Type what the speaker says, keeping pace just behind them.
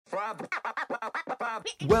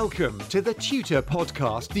Welcome to the Tutor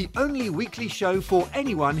Podcast, the only weekly show for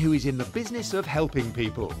anyone who is in the business of helping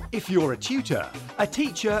people. If you're a tutor, a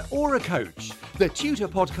teacher, or a coach, the Tutor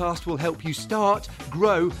Podcast will help you start,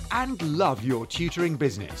 grow, and love your tutoring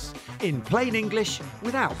business. In plain English,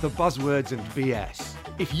 without the buzzwords and BS.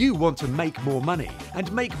 If you want to make more money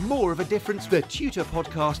and make more of a difference, the Tutor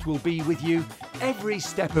Podcast will be with you every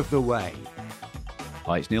step of the way.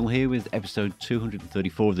 Hi, it's Neil here with episode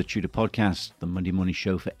 234 of the Tutor Podcast, the Monday morning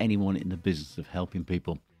show for anyone in the business of helping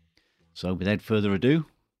people. So without further ado,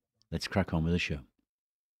 let's crack on with the show.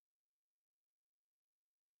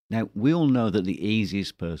 Now, we all know that the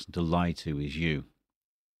easiest person to lie to is you.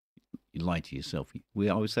 You lie to yourself. We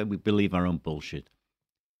always say we believe our own bullshit.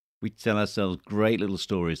 We tell ourselves great little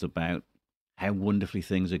stories about how wonderfully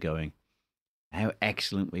things are going, how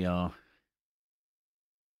excellent we are,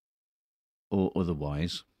 or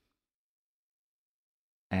otherwise.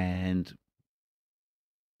 And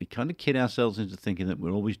we kind of kid ourselves into thinking that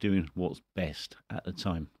we're always doing what's best at the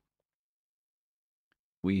time.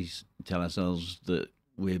 We tell ourselves that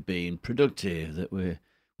we're being productive, that we're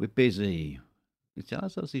busy. We tell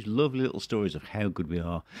ourselves these lovely little stories of how good we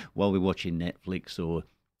are while we're watching Netflix or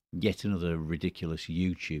yet another ridiculous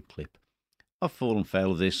YouTube clip. I've fallen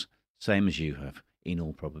foul of this, same as you have, in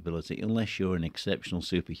all probability, unless you're an exceptional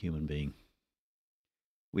superhuman being.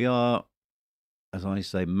 We are, as I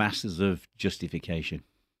say, masters of justification.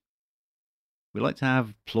 We like to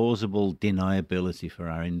have plausible deniability for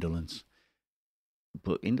our indolence.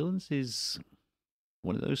 But indolence is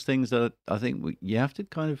one of those things that I think you have to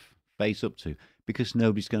kind of face up to, because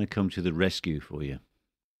nobody's going to come to the rescue for you.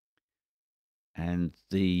 And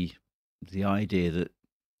the idea that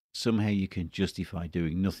somehow you can justify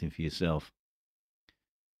doing nothing for yourself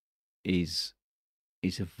is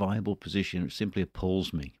a viable position. It simply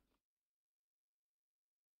appalls me.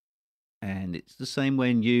 And it's the same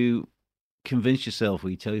when you convince yourself, or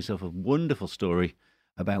you tell yourself a wonderful story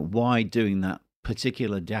about why doing that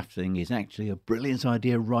particular daft thing is actually a brilliant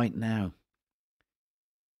idea right now.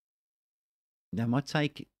 Now, my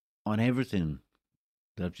take on everything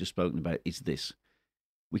that I've just spoken about is this.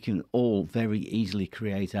 We can all very easily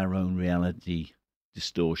create our own reality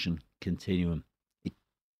distortion continuum.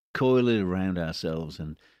 Coil it around ourselves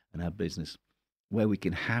and our business, where we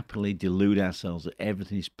can happily delude ourselves that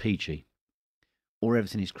everything is peachy or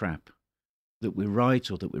everything is crap, that we're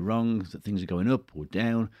right or that we're wrong, that things are going up or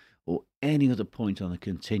down, or any other point on the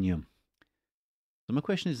continuum. So my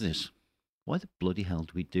question is this: why the bloody hell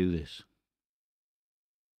do we do this?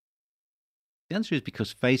 The answer is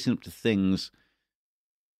because facing up to things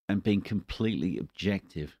and being completely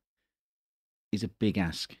objective is a big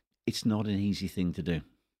ask. It's not an easy thing to do.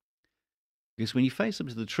 Because when you face up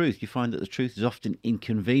to the truth, you find that the truth is often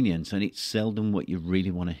inconvenient and it's seldom what you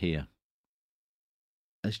really want to hear.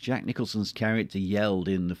 As Jack Nicholson's character yelled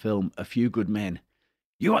in the film A Few Good Men,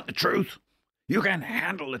 "You want the truth? You can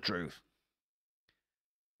handle the truth."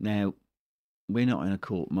 Now, we're not in a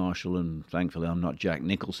court-martial, and thankfully I'm not Jack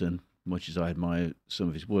Nicholson, much as I admire some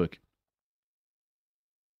of his work.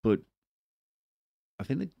 But I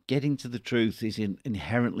think that getting to the truth is an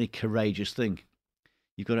inherently courageous thing.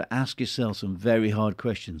 You've got to ask yourself some very hard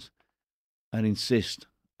questions and insist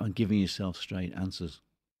on giving yourself straight answers.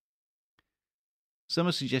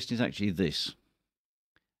 Some suggestion is actually this.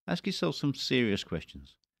 Ask yourself some serious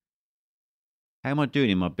questions. How am I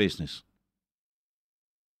doing in my business?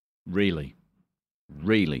 Really,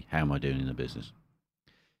 how am I doing in the business?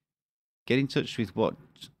 Get in touch with what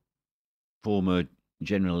former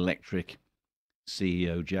General Electric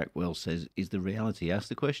CEO Jack Welch says is the reality. Ask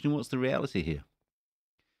the question, what's the reality here?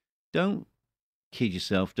 Don't kid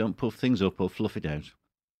yourself, don't puff things up or fluff it out.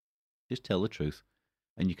 Just tell the truth,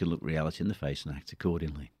 and you can look reality in the face and act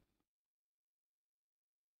accordingly.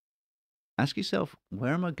 Ask yourself,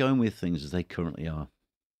 where am I going with things as they currently are?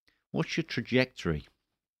 What's your trajectory?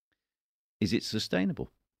 Is it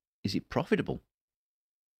sustainable? Is it profitable?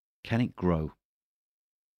 Can it grow?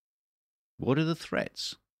 What are the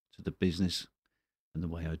threats to the business and the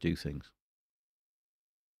way I do things?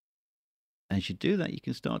 As you do that, you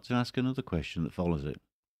can start to ask another question that follows it.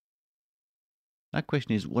 That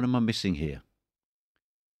question is, what am I missing here?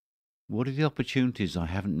 What are the opportunities I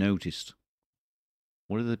haven't noticed?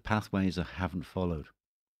 What are the pathways I haven't followed?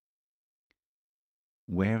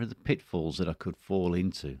 Where are the pitfalls that I could fall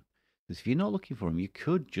into? Because if you're not looking for them, you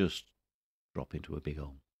could just drop into a big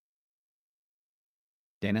hole.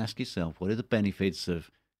 Then ask yourself, what are the benefits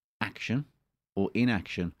of action or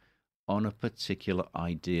inaction on a particular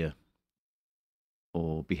idea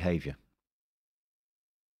or behavior?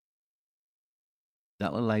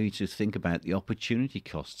 That'll allow you to think about the opportunity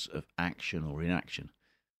costs of action or inaction.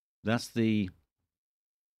 That's the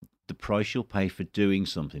price you'll pay for doing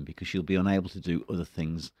something, because you'll be unable to do other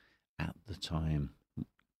things at the time.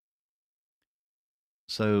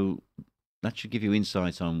 So that should give you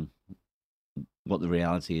insight on what the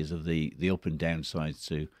reality is of the up and down sides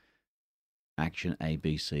to action A,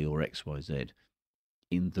 B, C, or X, Y, Z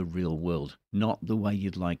in the real world, not the way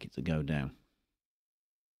you'd like it to go down.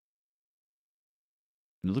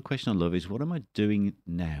 Another question I love is, what am I doing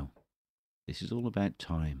now? This is all about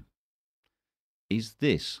time. Is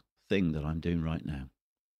this thing that I'm doing right now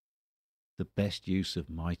the best use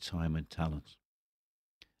of my time and talents?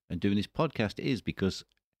 And doing this podcast is because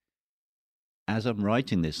as I'm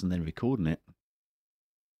writing this and then recording it,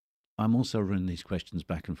 I'm also running these questions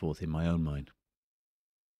back and forth in my own mind.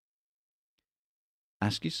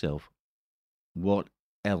 Ask yourself, what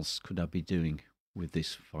else could I be doing with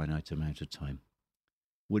this finite amount of time?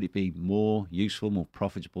 Would it be more useful, more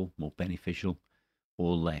profitable, more beneficial,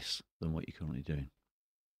 or less than what you're currently doing?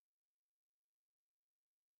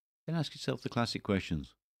 Then ask yourself the classic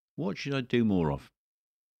questions. What should I do more of?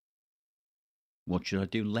 What should I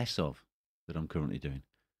do less of that I'm currently doing?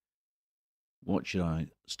 What should I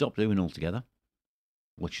stop doing altogether?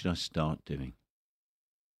 What should I start doing?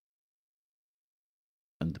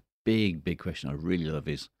 And the big question I really love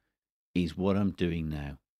is what I'm doing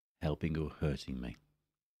now helping or hurting me?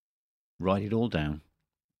 Write it all down,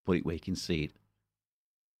 put it where you can see it,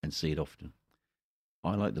 and see it often.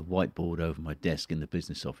 I like the whiteboard over my desk in the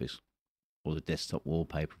business office, or the desktop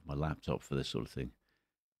wallpaper of my laptop for this sort of thing.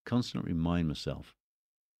 Constantly remind myself,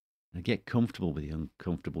 and get comfortable with the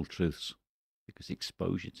uncomfortable truths, because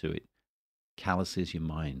exposure to it calluses your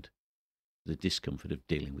mind to the discomfort of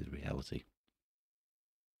dealing with reality.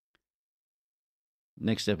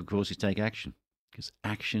 Next step, of course, is take action, because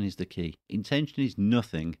action is the key. Intention is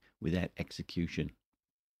nothing without execution.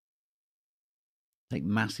 Take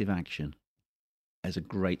massive action as a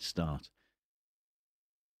great start.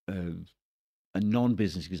 A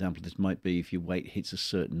non-business example, this might be if your weight hits a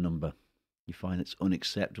certain number, you find it's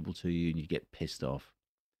unacceptable to you and you get pissed off.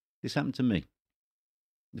 This happened to me.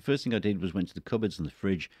 The first thing I did was went to the cupboards and the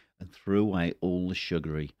fridge and threw away all the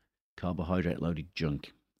sugary, carbohydrate-loaded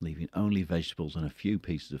junk, leaving only vegetables and a few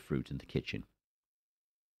pieces of fruit in the kitchen.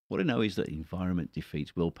 What I know is that the environment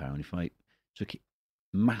defeats willpower, and if I took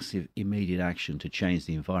massive immediate action to change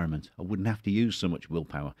the environment, I wouldn't have to use so much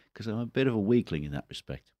willpower, because I'm a bit of a weakling in that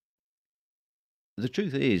respect. The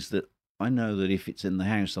truth is that I know that if it's in the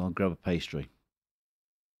house, I'll grab a pastry,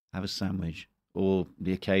 have a sandwich, or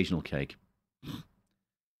the occasional cake.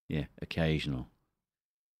 Yeah, occasional.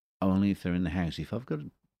 Only if they're in the house. If I've got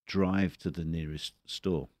to drive to the nearest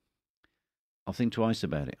store, I'll think twice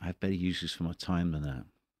about it. I have better uses for my time than that.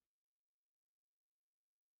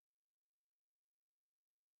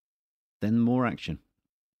 Then more action.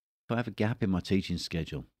 If I have a gap in my teaching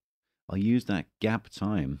schedule, I'll use that gap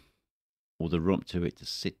time or the run up to it to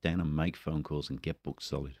sit down and make phone calls and get booked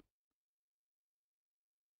solid.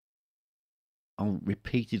 I'll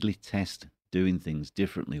repeatedly test doing things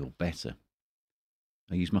differently or better.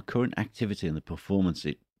 I use my current activity and the performance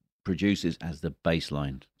it produces as the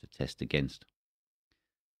baseline to test against.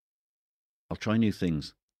 I'll try new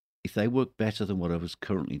things. If they work better than what I was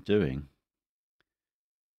currently doing,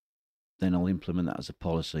 then I'll implement that as a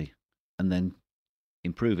policy and then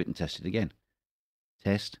improve it and test it again.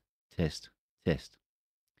 Test, test, test.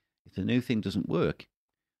 If the new thing doesn't work,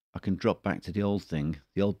 I can drop back to the old thing,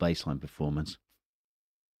 the old baseline performance,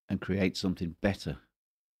 and create something better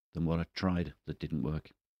than what I tried that didn't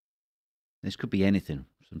work. This could be anything,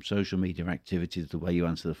 from social media activities, the way you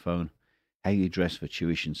answer the phone, how you dress for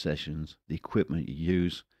tuition sessions, the equipment you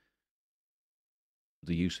use,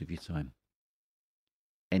 the use of your time.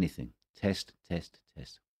 Anything. Test, test,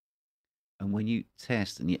 test. And when you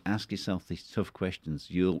test and you ask yourself these tough questions,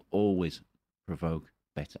 you'll always provoke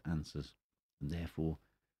better answers and therefore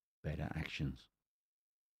better actions.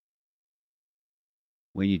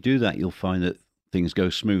 When you do that, you'll find that things go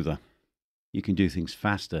smoother. You can do things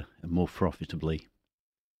faster and more profitably.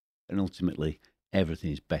 And ultimately,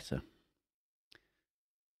 everything is better.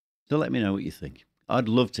 So let me know what you think. I'd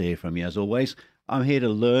love to hear from you, as always. I'm here to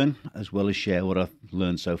learn as well as share what I've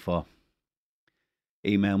learned so far.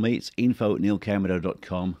 Email me, it's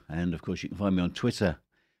info@neilcamerado.com. And of course, you can find me on Twitter,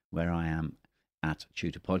 where I am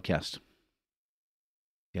 @TutorPodcast. If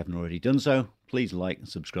you haven't already done so, please like and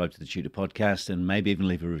subscribe to the Tutor Podcast and maybe even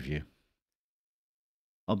leave a review.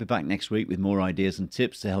 I'll be back next week with more ideas and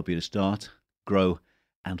tips to help you to start, grow,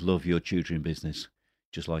 and love your tutoring business,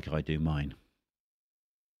 just like I do mine.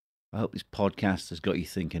 I hope this podcast has got you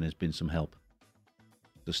thinking, has been some help.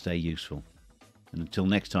 to stay useful. And until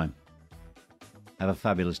next time, have a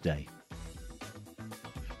fabulous day.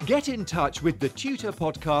 Get in touch with the Tutor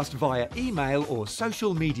Podcast via email or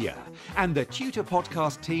social media, and the Tutor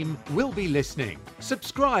Podcast team will be listening.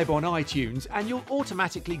 Subscribe on iTunes and you'll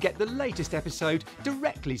automatically get the latest episode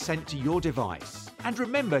directly sent to your device. And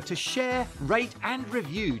remember to share, rate and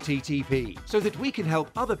review TTP so that we can help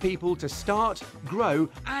other people to start, grow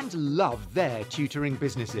and love their tutoring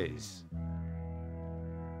businesses.